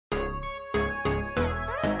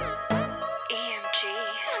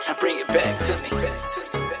bring it back to me.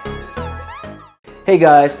 Hey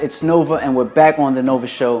guys, it's Nova and we're back on the Nova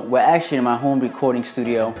Show. We're actually in my home recording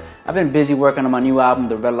studio. I've been busy working on my new album,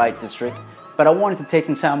 The Red Light District, but I wanted to take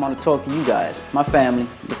some time out to talk to you guys, my family,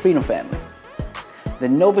 the Freedom Family. The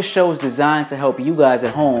Nova Show is designed to help you guys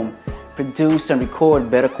at home produce and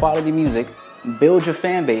record better quality music, build your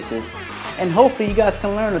fan bases, and hopefully you guys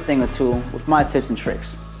can learn a thing or two with my tips and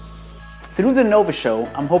tricks. Through the Nova Show,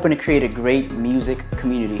 I'm hoping to create a great music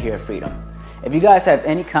community here at Freedom. If you guys have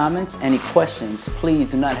any comments, any questions, please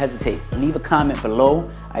do not hesitate. Leave a comment below.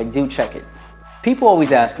 I do check it. People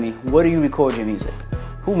always ask me, where do you record your music?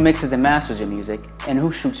 Who mixes and masters your music? And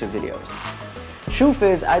who shoots your videos? Truth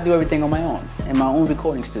is, I do everything on my own, in my own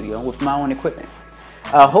recording studio with my own equipment.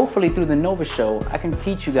 Hopefully through the Nova Show, I can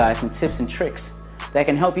teach you guys some tips and tricks that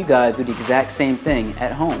can help you guys do the exact same thing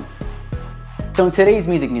at home. So in today's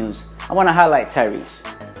music news, I want to highlight Tyrese.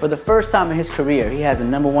 For the first time in his career, he has a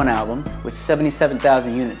 #1 album with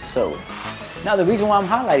 77,000 units sold. Now the reason why I'm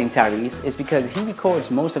highlighting Tyrese is because he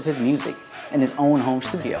records most of his music in his own home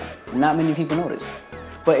studio. Not many people know this.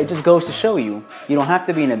 But it just goes to show you, you don't have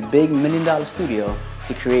to be in a big $1 million studio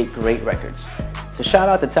to create great records. So shout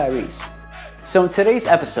out to Tyrese. So in today's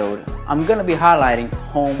episode, I'm going to be highlighting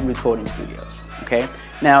home recording studios, okay?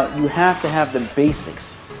 Now you have to have the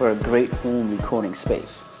basics for a great home recording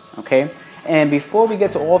space, okay? And before we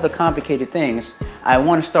get to all the complicated things, I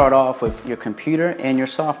want to start off with your computer and your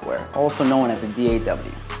software, also known as the DAW.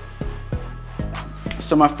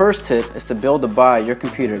 So my first tip is to build or buy your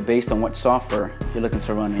computer based on what software you're looking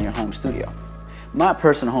to run in your home studio. My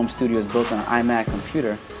personal home studio is built on an iMac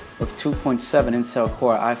computer with 2.7 Intel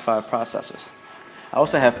Core i5 processors. I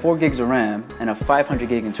also have 4 gigs of RAM and a 500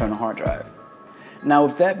 gig internal hard drive. Now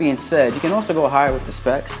with that being said, you can also go higher with the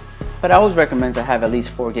specs, but I always recommend to have at least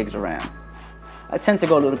 4 gigs of RAM. I tend to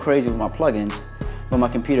go a little crazy with my plugins, but my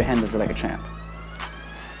computer handles it like a champ.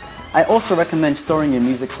 I also recommend storing your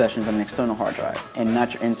music sessions on an external hard drive and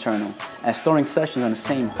not your internal, as storing sessions on the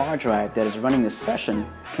same hard drive that is running the session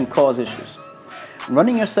can cause issues.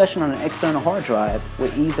 Running your session on an external hard drive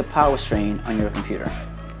will ease the power strain on your computer.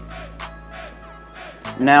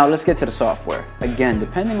 Now let's get to the software. Again,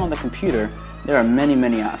 depending on the computer, there are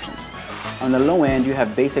many options. On the low end, you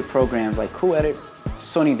have basic programs like Cool Edit,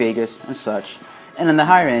 Sony Vegas, and such. And on the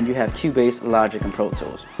higher end, you have Cubase, Logic, and Pro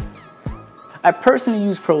Tools. I personally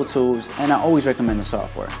use Pro Tools, and I always recommend the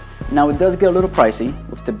software. Now it does get a little pricey,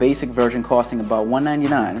 with the basic version costing about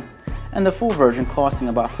 $199 and the full version costing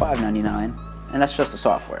about $599, and that's just the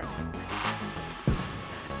software.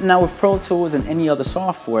 Now with Pro Tools and any other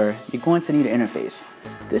software, you're going to need an interface.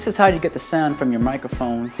 This is how you get the sound from your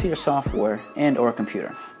microphone to your software and or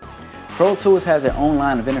computer. Pro Tools has their own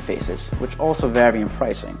line of interfaces, which also vary in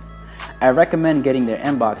pricing. I recommend getting their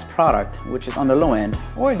Mbox product, which is on the low end,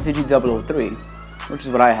 or Digi003, which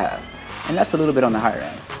is what I have, and that's a little bit on the higher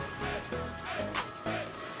end.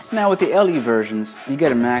 Now with the LE versions, you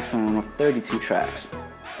get a maximum of 32 tracks,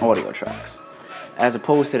 audio tracks, as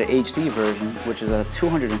opposed to the HD version, which is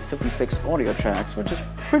 256 audio tracks, which is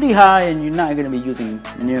pretty high and you're not going to be using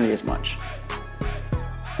nearly as much.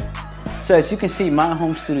 So as you can see, my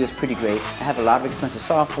home studio is pretty great. I have a lot of expensive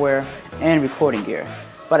software and recording gear.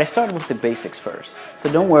 But I started with the basics first. So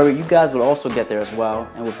don't worry, you guys will also get there as well.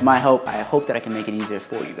 And with my help, I hope that I can make it easier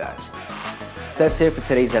for you guys. So that's it for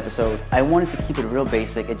today's episode. I wanted to keep it real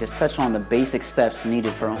basic and just touch on the basic steps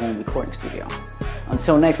needed for a home recording studio.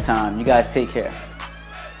 Until next time, you guys take care.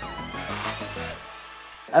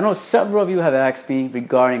 I know several of you have asked me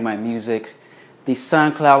regarding my music. The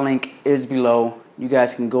SoundCloud link is below. You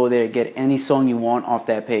guys can go there, get any song you want off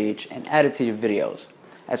that page, and add it to your videos.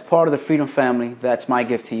 As part of the Freedom Family, that's my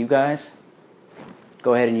gift to you guys.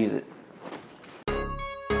 Go ahead and use it.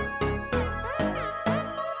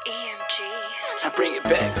 Now bring it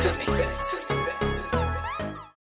back to me.